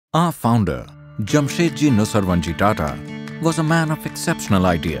Our founder, Jamsetji Nusserwanji Tata, was a man of exceptional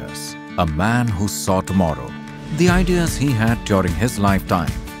ideas, a man who saw tomorrow. The ideas he had during his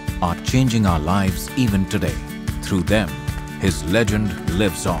lifetime are changing our lives even today. Through them, his legend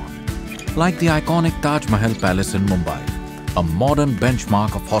lives on. Like the iconic Taj Mahal Palace in Mumbai, a modern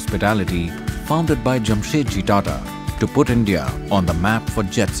benchmark of hospitality founded by Jamsetji Tata to put India on the map for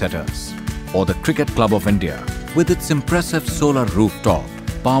jet-setters. Or the Cricket Club of India, with its impressive solar rooftop,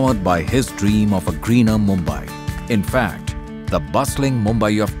 powered by his dream of a greener Mumbai. In fact, the bustling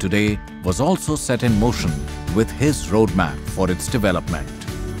Mumbai of today was also set in motion with his roadmap for its development.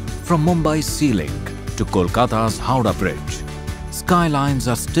 From Mumbai's Sea Link to Kolkata's Howrah Bridge, skylines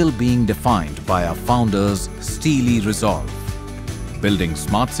are still being defined by our founder's steely resolve. Building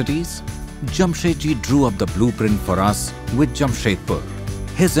smart cities, Jamsetji drew up the blueprint for us with Jamshedpur.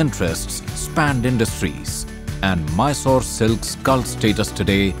 His interests spanned industries, and Mysore silk's cult status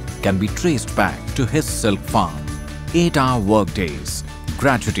today can be traced back to his silk farm. 8-hour workdays,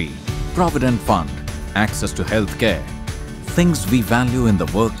 gratuity, provident fund, access to healthcare. Things we value in the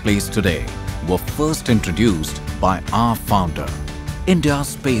workplace today were first introduced by our founder. India's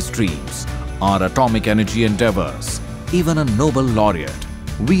space dreams, our atomic energy endeavors, even a Nobel laureate.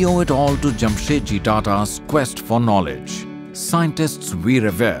 We owe it all to Jamsetji Tata's quest for knowledge. Scientists we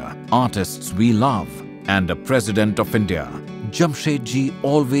revere, artists we love, and a President of India, Jamsetji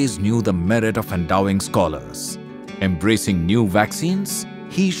always knew the merit of endowing scholars. Embracing new vaccines,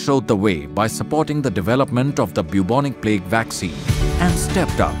 he showed the way by supporting the development of the bubonic plague vaccine and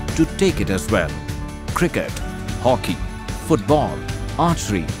stepped up to take it as well. Cricket, hockey, football,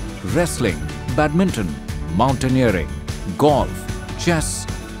 archery, wrestling, badminton, mountaineering, golf, chess,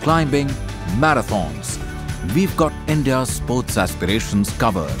 climbing, marathons. We've got India's sports aspirations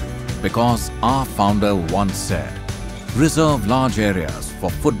covered because our founder once said, reserve large areas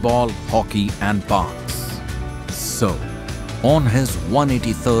for football, hockey and parks. So, on his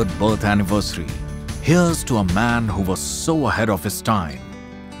 183rd birth anniversary, here's to a man who was so ahead of his time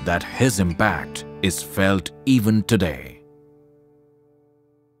that his impact is felt even today.